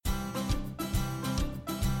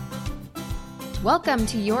Welcome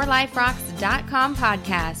to YourLifeRocks.com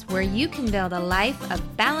podcast, where you can build a life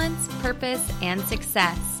of balance, purpose, and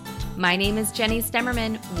success. My name is Jenny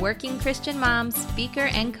Stemmerman, working Christian mom, speaker,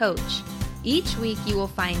 and coach. Each week, you will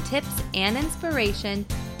find tips and inspiration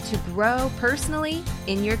to grow personally,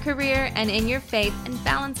 in your career, and in your faith, and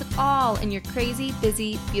balance it all in your crazy,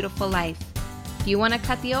 busy, beautiful life. If you want to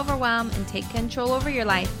cut the overwhelm and take control over your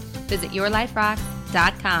life, visit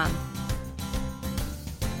YourLifeRocks.com.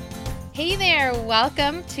 Hey there,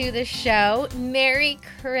 welcome to the show. Merry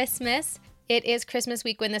Christmas. It is Christmas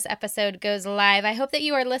week when this episode goes live. I hope that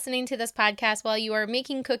you are listening to this podcast while you are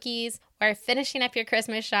making cookies or finishing up your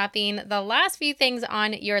Christmas shopping, the last few things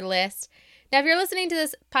on your list. Now, if you're listening to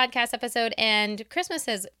this podcast episode and Christmas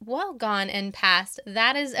has well gone and passed,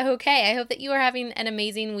 that is okay. I hope that you are having an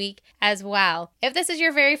amazing week as well. If this is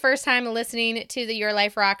your very first time listening to the Your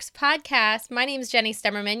Life Rocks podcast, my name is Jenny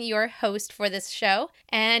Stemmerman, your host for this show.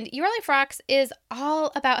 And Your Life Rocks is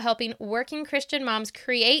all about helping working Christian moms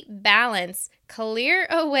create balance, clear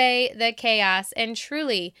away the chaos, and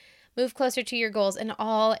truly move closer to your goals in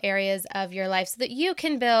all areas of your life so that you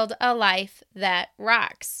can build a life that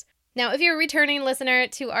rocks. Now, if you're a returning listener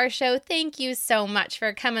to our show, thank you so much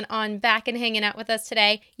for coming on back and hanging out with us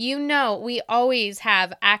today. You know we always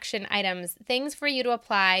have action items, things for you to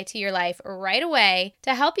apply to your life right away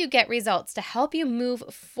to help you get results, to help you move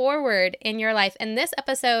forward in your life. And this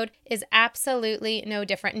episode is absolutely no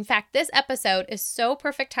different. In fact, this episode is so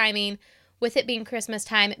perfect timing with it being Christmas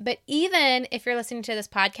time. But even if you're listening to this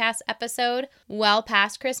podcast episode well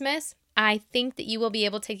past Christmas, I think that you will be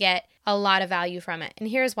able to get a lot of value from it. And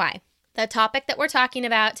here's why. The topic that we're talking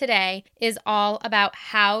about today is all about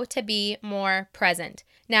how to be more present.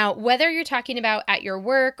 Now, whether you're talking about at your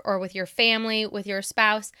work or with your family, with your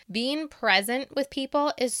spouse, being present with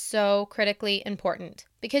people is so critically important.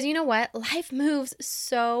 Because you know what? Life moves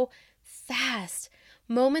so fast.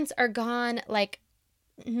 Moments are gone like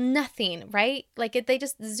nothing, right? Like they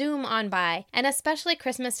just zoom on by. And especially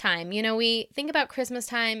Christmas time. You know, we think about Christmas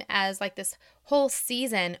time as like this whole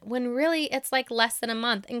season when really it's like less than a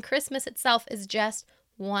month, and Christmas itself is just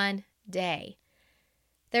one day.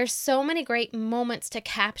 There's so many great moments to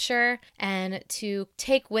capture and to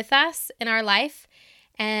take with us in our life.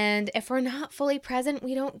 And if we're not fully present,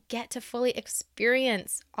 we don't get to fully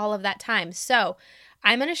experience all of that time. So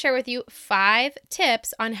I'm going to share with you 5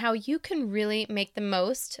 tips on how you can really make the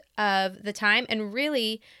most of the time and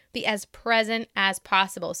really be as present as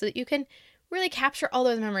possible so that you can really capture all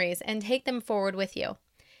those memories and take them forward with you.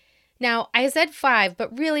 Now, I said 5,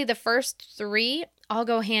 but really the first 3 all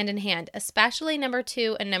go hand in hand, especially number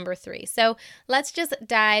 2 and number 3. So let's just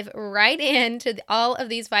dive right into all of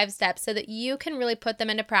these 5 steps so that you can really put them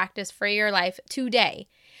into practice for your life today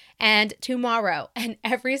and tomorrow and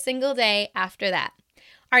every single day after that.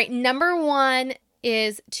 All right, number 1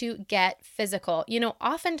 is to get physical. You know,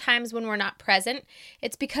 oftentimes when we're not present,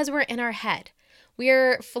 it's because we're in our head.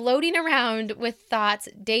 We're floating around with thoughts,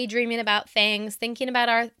 daydreaming about things, thinking about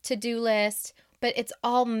our to-do list, but it's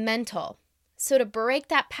all mental. So to break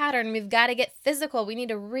that pattern, we've got to get physical. We need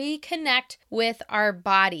to reconnect with our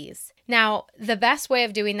bodies. Now, the best way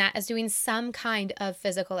of doing that is doing some kind of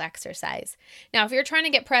physical exercise. Now, if you're trying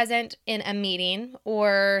to get present in a meeting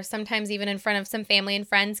or sometimes even in front of some family and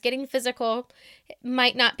friends, getting physical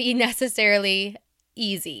might not be necessarily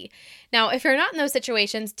easy. Now, if you're not in those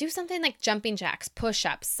situations, do something like jumping jacks,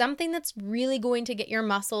 push-ups, something that's really going to get your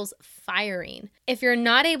muscles firing. If you're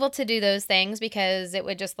not able to do those things because it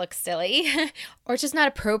would just look silly or it's just not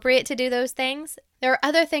appropriate to do those things, there are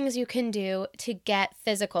other things you can do to get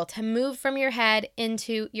physical, to move from your head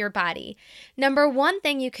into your body. Number 1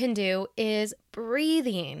 thing you can do is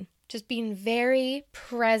breathing. Just being very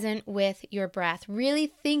present with your breath. Really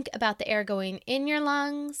think about the air going in your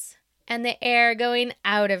lungs and the air going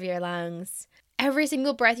out of your lungs. Every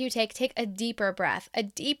single breath you take a deeper breath,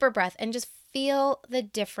 and just feel the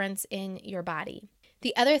difference in your body.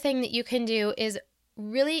 The other thing that you can do is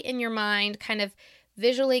really in your mind kind of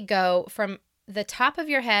visually go from the top of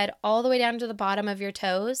your head all the way down to the bottom of your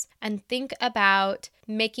toes and think about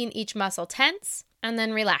making each muscle tense and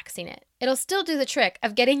then relaxing it. It'll still do the trick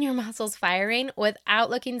of getting your muscles firing without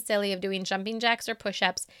looking silly of doing jumping jacks or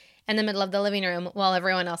push-ups in the middle of the living room while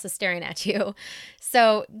everyone else is staring at you.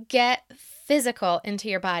 So get physical into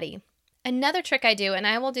your body. Another trick I do, and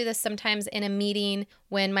I will do this sometimes in a meeting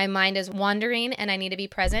when my mind is wandering and I need to be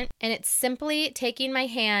present, and it's simply taking my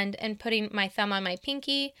hand and putting my thumb on my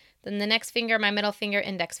pinky, then the next finger, my middle finger,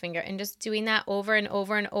 index finger, and just doing that over and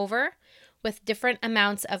over and over with different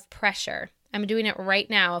amounts of pressure. I'm doing it right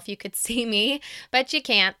now if you could see me, but you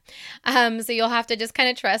can't. So you'll have to just kind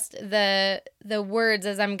of trust the words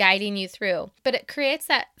as I'm guiding you through. But it creates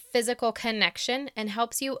that physical connection and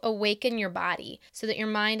helps you awaken your body so that your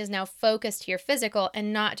mind is now focused to your physical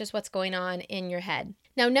and not just what's going on in your head.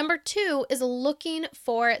 Now, number 2 is looking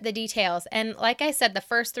for the details. And like I said, the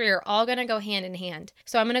first 3 are all going to go hand in hand.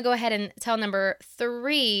 So I'm going to go ahead and tell number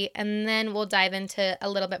 3, and then we'll dive into a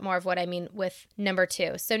little bit more of what I mean with number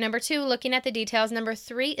 2. So number 2, looking at the details. Number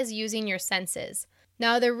 3 is using your senses.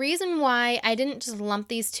 Now, the reason why I didn't just lump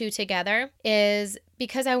these 2 together is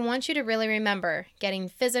because I want you to really remember getting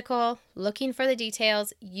physical, looking for the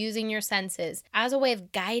details, using your senses as a way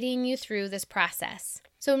of guiding you through this process.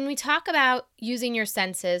 So when we talk about using your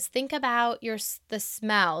senses, think about the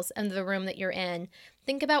smells of the room that you're in.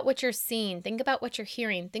 Think about what you're seeing. Think about what you're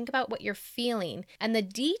hearing. Think about what you're feeling. And the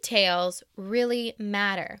details really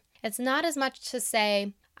matter. It's not as much to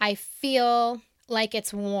say, I feel like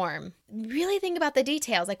it's warm. Really think about the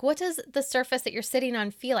details. Like, what does the surface that you're sitting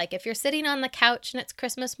on feel like? If you're sitting on the couch and it's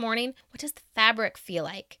Christmas morning, what does the fabric feel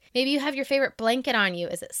like? Maybe you have your favorite blanket on you.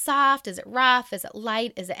 Is it soft? Is it rough? Is it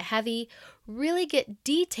light? Is it heavy? Really get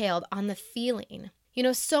detailed on the feeling. You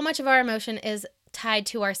know, so much of our emotion is tied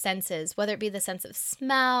to our senses, whether it be the sense of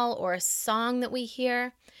smell or a song that we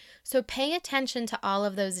hear. So pay attention to all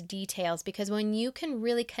of those details, because when you can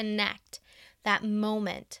really connect that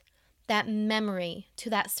moment, that memory to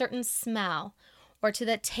that certain smell, or to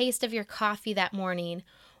the taste of your coffee that morning,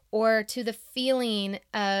 or to the feeling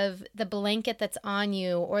of the blanket that's on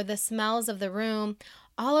you, or the smells of the room,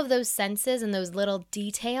 all of those senses and those little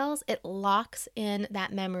details, it locks in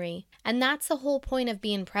that memory. And that's the whole point of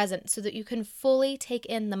being present, so that you can fully take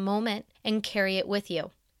in the moment and carry it with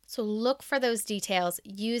you. So look for those details,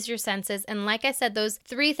 use your senses, and like I said, those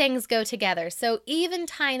 3 things go together. So even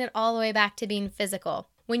tying it all the way back to being physical,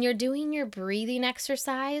 when you're doing your breathing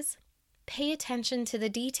exercise, pay attention to the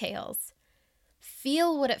details.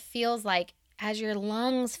 Feel what it feels like as your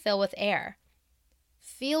lungs fill with air.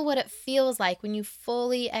 Feel what it feels like when you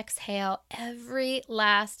fully exhale every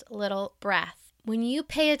last little breath. When you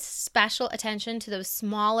pay special attention to those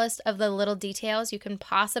smallest of the little details you can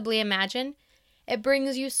possibly imagine, it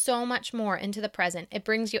brings you so much more into the present. It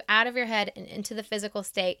brings you out of your head and into the physical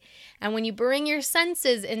state. And when you bring your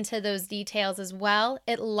senses into those details as well,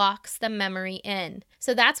 it locks the memory in.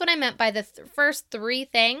 So that's what I meant by the first 3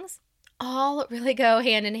 things. All really go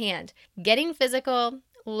hand in hand. Getting physical,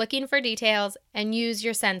 looking for details, and use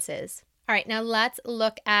your senses. All right, now let's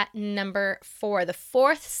look at number 4, the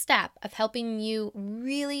 4th step of helping you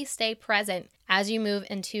really stay present as you move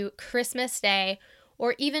into Christmas Day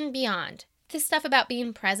or even beyond. This stuff about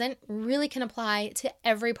being present really can apply to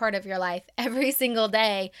every part of your life, every single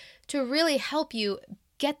day, to really help you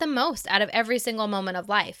get the most out of every single moment of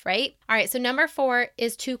life, right? All right, so number 4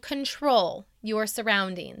 is to control your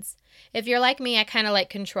surroundings. If you're like me, I kind of like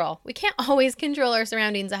control. We can't always control our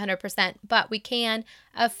surroundings 100%, but we can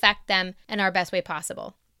affect them in our best way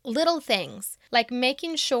possible. Little things like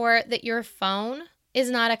making sure that your phone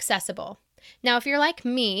is not accessible. Now, if you're like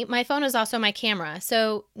me, my phone is also my camera.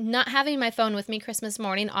 So not having my phone with me Christmas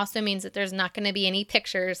morning also means that there's not going to be any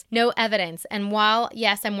pictures, no evidence. And while,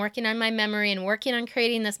 yes, I'm working on my memory and working on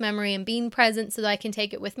creating this memory and being present so that I can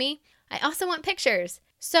take it with me, I also want pictures.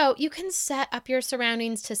 So you can set up your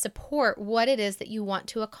surroundings to support what it is that you want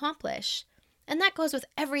to accomplish. And that goes with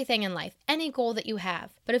everything in life, any goal that you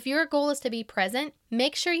have. But if your goal is to be present,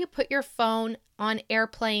 make sure you put your phone on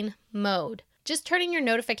airplane mode. Just turning your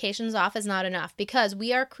notifications off is not enough, because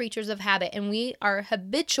we are creatures of habit and we are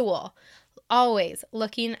habitual, always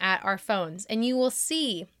looking at our phones. And you will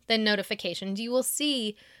see the notifications. You will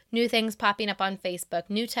see new things popping up on Facebook,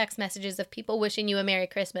 new text messages of people wishing you a Merry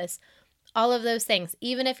Christmas, all of those things.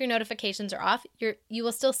 Even if your notifications are off, you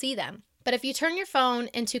will still see them. But if you turn your phone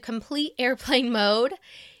into complete airplane mode,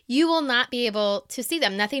 you will not be able to see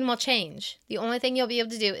them. Nothing will change. The only thing you'll be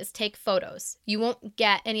able to do is take photos. You won't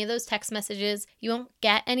get any of those text messages. You won't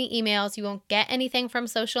get any emails. You won't get anything from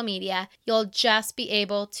social media. You'll just be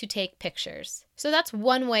able to take pictures. So that's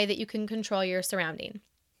one way that you can control your surrounding.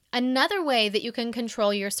 Another way that you can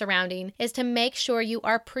control your surrounding is to make sure you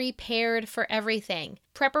are prepared for everything.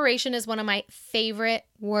 Preparation is one of my favorite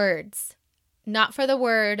words. Not for the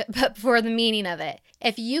word, but for the meaning of it.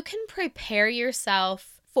 If you can prepare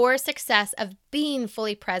yourself for success of being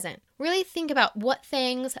fully present, really think about what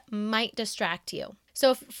things might distract you.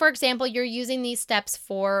 So, for example, you're using these steps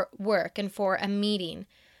for work and for a meeting.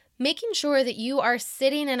 Making sure that you are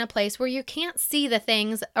sitting in a place where you can't see the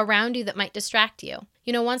things around you that might distract you.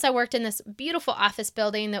 You know, once I worked in this beautiful office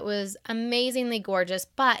building that was amazingly gorgeous,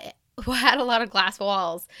 but had a lot of glass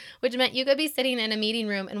walls, which meant you could be sitting in a meeting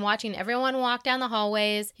room and watching everyone walk down the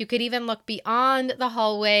hallways. You could even look beyond the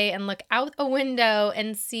hallway and look out a window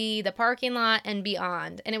and see the parking lot and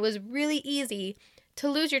beyond. And it was really easy to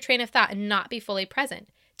lose your train of thought and not be fully present,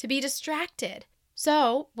 to be distracted.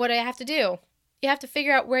 So what do I have to do? You have to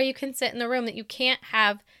figure out where you can sit in the room that you can't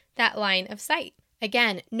have that line of sight.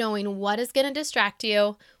 Again, knowing what is going to distract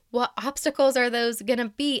you, what obstacles are those going to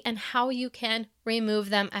be, and how you can remove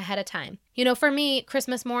them ahead of time. You know, for me,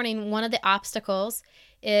 Christmas morning, one of the obstacles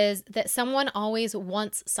is that someone always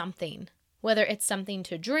wants something, whether it's something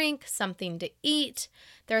to drink, something to eat.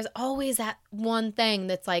 There's always that one thing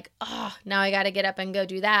that's like, oh, now I got to get up and go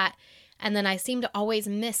do that. And then I seem to always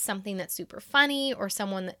miss something that's super funny or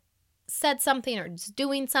someone that said something or is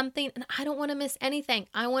doing something, and I don't want to miss anything.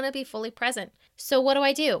 I want to be fully present. So what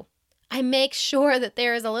do? I make sure that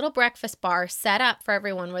there is a little breakfast bar set up for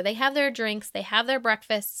everyone where they have their drinks, they have their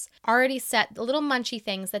breakfasts already set, the little munchy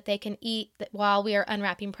things that they can eat while we are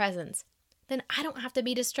unwrapping presents. Then I don't have to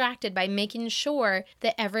be distracted by making sure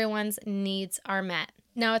that everyone's needs are met.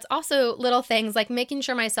 Now, it's also little things like making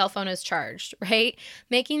sure my cell phone is charged, right?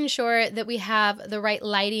 Making sure that we have the right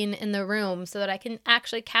lighting in the room so that I can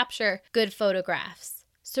actually capture good photographs.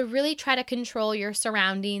 So really try to control your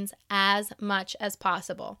surroundings as much as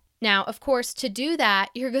possible. Now, of course, to do that,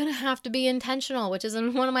 you're going to have to be intentional, which is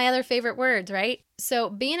one of my other favorite words, right? So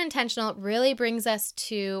being intentional really brings us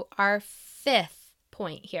to our fifth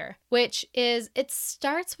point here, which is it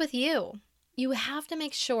starts with you. You have to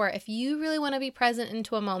make sure, if you really want to be present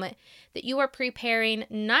into a moment, that you are preparing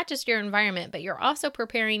not just your environment, but you're also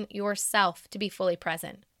preparing yourself to be fully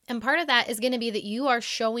present. And part of that is going to be that you are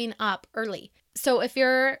showing up early. So if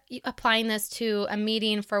you're applying this to a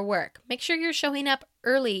meeting for work, make sure you're showing up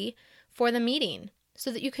early for the meeting so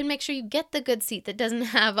that you can make sure you get the good seat that doesn't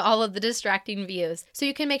have all of the distracting views. So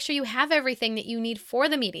you can make sure you have everything that you need for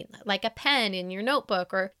the meeting, like a pen in your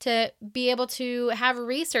notebook, or to be able to have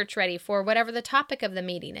research ready for whatever the topic of the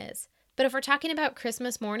meeting is. But if we're talking about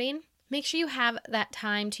Christmas morning, make sure you have that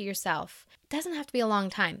time to yourself. It doesn't have to be a long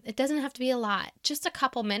time. It doesn't have to be a lot. Just a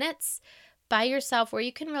couple minutes by yourself where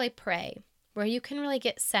you can really pray, where you can really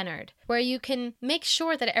get centered, where you can make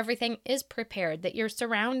sure that everything is prepared, that your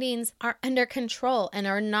surroundings are under control and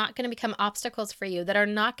are not going to become obstacles for you, that are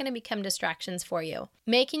not going to become distractions for you.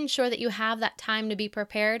 Making sure that you have that time to be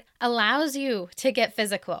prepared allows you to get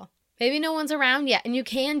physical. Maybe no one's around yet and you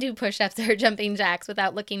can do push-ups or jumping jacks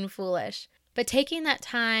without looking foolish. But taking that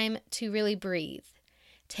time to really breathe,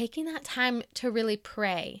 taking that time to really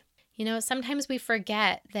pray. You know, sometimes we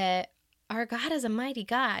forget that our God is a mighty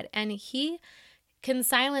God, and He can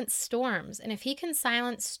silence storms. And if He can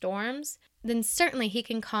silence storms, then certainly He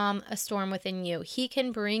can calm a storm within you. He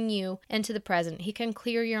can bring you into the present. He can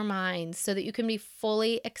clear your mind so that you can be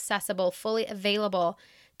fully accessible, fully available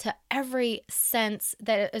to every sense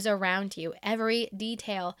that is around you, every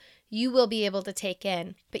detail you will be able to take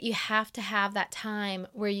in. But you have to have that time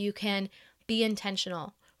where you can be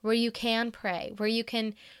intentional, where you can pray, where you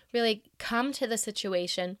can really come to the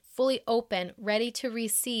situation fully open, ready to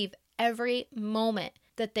receive every moment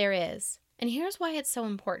that there is. And here's why it's so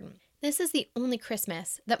important. This is the only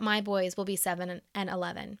Christmas that my boys will be 7 and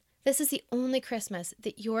 11. This is the only Christmas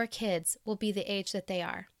that your kids will be the age that they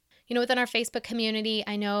are. You know, within our Facebook community,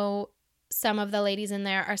 I know some of the ladies in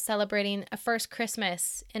there are celebrating a first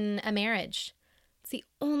Christmas in a marriage. It's the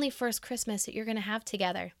only first Christmas that you're going to have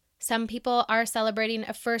together. Some people are celebrating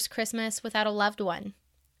a first Christmas without a loved one.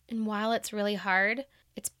 And while it's really hard,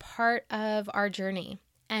 it's part of our journey.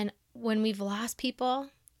 And when we've lost people,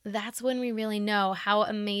 that's when we really know how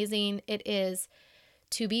amazing it is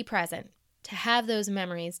to be present, to have those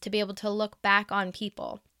memories, to be able to look back on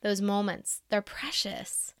people, those moments. They're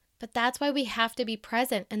precious. But that's why we have to be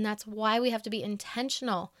present, and that's why we have to be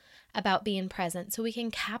intentional about being present so we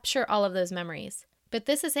can capture all of those memories. But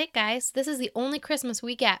this is it, guys. This is the only Christmas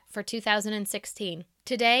we get for 2016.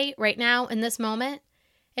 Today, right now, in this moment,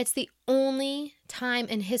 it's the only time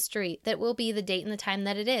in history that will be the date and the time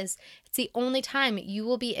that it is. It's the only time you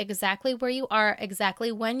will be exactly where you are,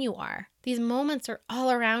 exactly when you are. These moments are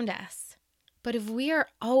all around us. But if we are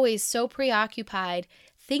always so preoccupied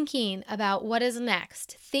thinking about what is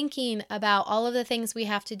next, thinking about all of the things we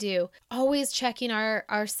have to do, always checking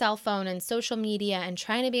our cell phone and social media and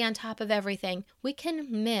trying to be on top of everything, we can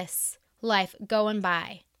miss life going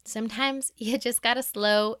by. Sometimes you just got to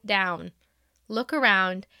slow down. Look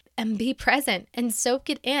around and be present and soak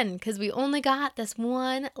it in because we only got this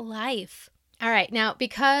one life. All right, now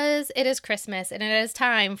because it is Christmas and it is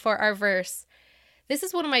time for our verse, this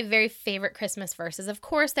is one of my very favorite Christmas verses. Of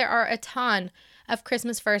course, there are a ton of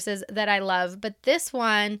Christmas verses that I love, but this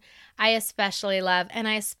one I especially love, and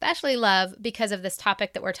I especially love because of this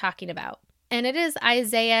topic that we're talking about. And it is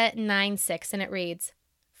Isaiah 9:6, and it reads,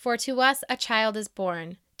 "For to us a child is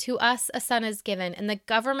born, to us a son is given, and the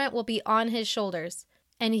government will be on his shoulders,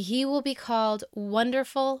 and he will be called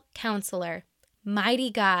Wonderful Counselor, Mighty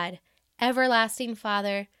God, Everlasting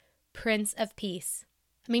Father, Prince of Peace."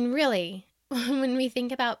 I mean, really, when we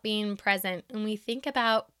think about being present, when we think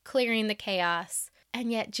about clearing the chaos,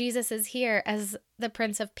 and yet Jesus is here as the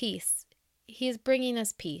Prince of Peace. He is bringing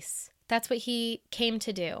us peace. That's what he came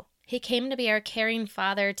to do. He came to be our caring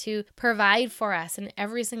Father, to provide for us in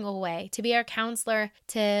every single way, to be our counselor,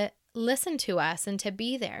 to listen to us and to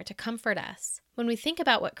be there, to comfort us. When we think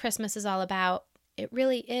about what Christmas is all about, it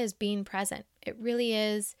really is being present. It really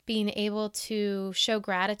is being able to show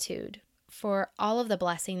gratitude for all of the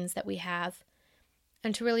blessings that we have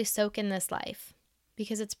and to really soak in this life,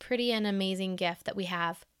 because it's pretty an amazing gift that we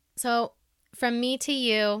have. So from me to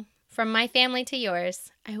you, from my family to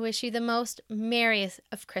yours, I wish you the most merriest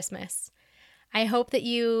of Christmas. I hope that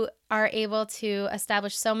you are able to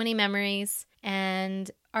establish so many memories and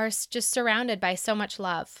are just surrounded by so much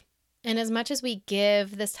love. And as much as we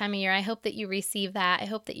give this time of year, I hope that you receive that. I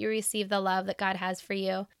hope that you receive the love that God has for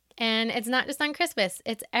you. And it's not just on Christmas,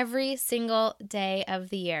 it's every single day of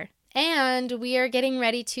the year. And we are getting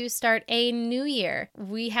ready to start a new year.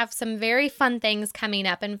 We have some very fun things coming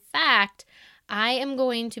up. In fact, I am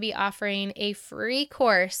going to be offering a free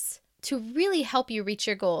course to really help you reach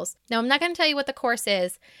your goals. Now, I'm not going to tell you what the course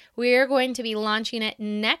is. We're going to be launching it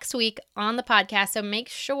next week on the podcast, so make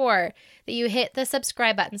sure that you hit the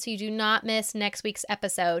subscribe button so you do not miss next week's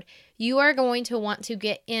episode. You are going to want to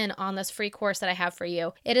get in on this free course that I have for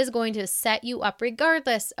you. It is going to set you up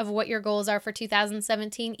regardless of what your goals are for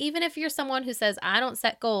 2017, even if you're someone who says, I don't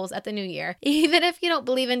set goals at the new year. Even if you don't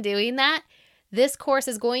believe in doing that, this course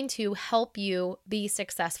is going to help you be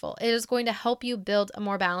successful. It is going to help you build a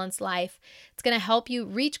more balanced life. It's going to help you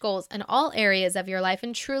reach goals in all areas of your life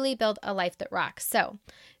and truly build a life that rocks. So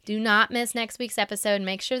do not miss next week's episode.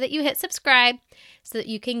 Make sure that you hit subscribe so that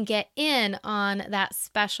you can get in on that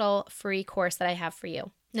special free course that I have for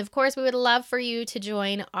you. And of course, we would love for you to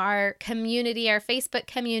join our community, our Facebook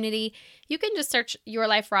community. You can just search Your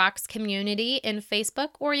Life Rocks community in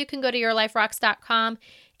Facebook, or you can go to yourliferocks.com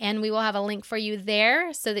and we will have a link for you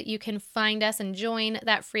there so that you can find us and join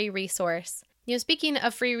that free resource. You know, speaking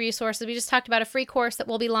of free resources, we just talked about a free course that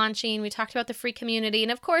we'll be launching. We talked about the free community,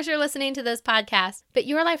 and of course, you're listening to this podcast. But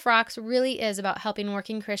Your Life Rocks really is about helping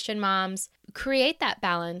working Christian moms create that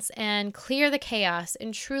balance and clear the chaos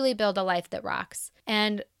and truly build a life that rocks.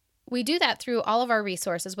 And we do that through all of our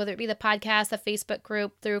resources, whether it be the podcast, the Facebook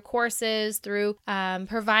group, through courses, through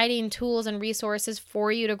providing tools and resources for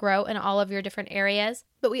you to grow in all of your different areas.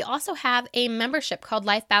 But we also have a membership called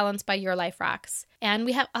Life Balance by Your Life Rocks. And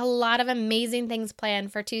we have a lot of amazing things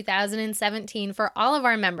planned for 2017 for all of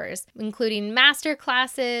our members, including master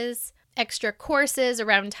classes, extra courses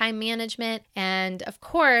around time management, and of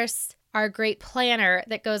course, our great planner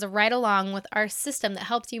that goes right along with our system that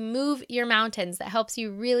helps you move your mountains, that helps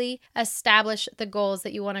you really establish the goals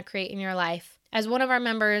that you want to create in your life. As one of our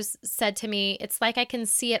members said to me, it's like I can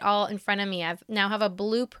see it all in front of me. I've now have a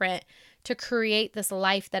blueprint to create this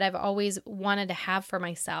life that I've always wanted to have for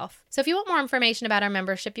myself. So if you want more information about our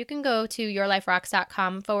membership, you can go to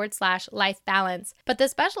yourliferocks.com/life balance. But the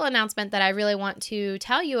special announcement that I really want to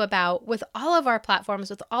tell you about with all of our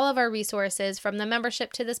platforms, with all of our resources, from the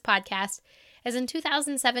membership to this podcast, is in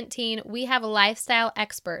 2017, we have lifestyle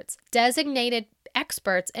experts, designated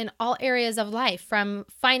experts in all areas of life, from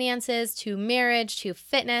finances to marriage to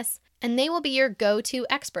fitness. And they will be your go-to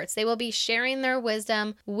experts. They will be sharing their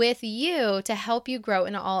wisdom with you to help you grow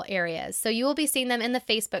in all areas. So you will be seeing them in the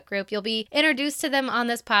Facebook group. You'll be introduced to them on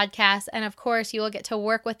this podcast. And of course, you will get to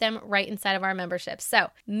work with them right inside of our membership. So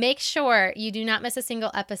make sure you do not miss a single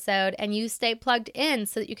episode and you stay plugged in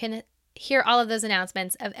so that you can hear all of those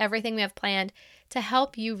announcements of everything we have planned to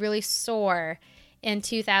help you really soar in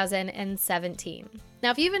 2017. Now,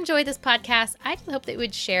 if you've enjoyed this podcast, I hope that you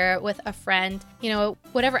would share it with a friend. You know,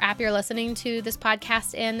 whatever app you're listening to this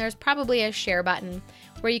podcast in, there's probably a share button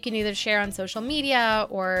where you can either share on social media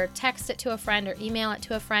or text it to a friend or email it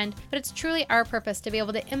to a friend. But it's truly our purpose to be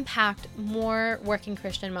able to impact more working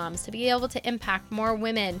Christian moms, to be able to impact more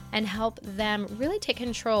women and help them really take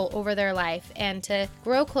control over their life and to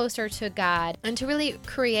grow closer to God and to really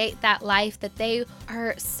create that life that they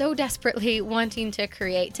are so desperately wanting to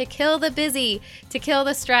create, to kill the busy, to kill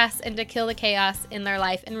the stress, and to kill the chaos in their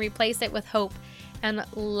life and replace it with hope and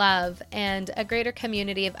love and a greater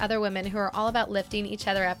community of other women who are all about lifting each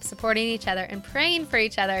other up, supporting each other, and praying for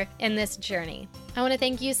each other in this journey. I want to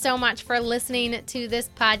thank you so much for listening to this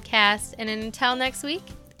podcast. And until next week,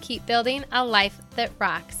 keep building a life that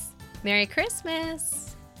rocks. Merry Christmas.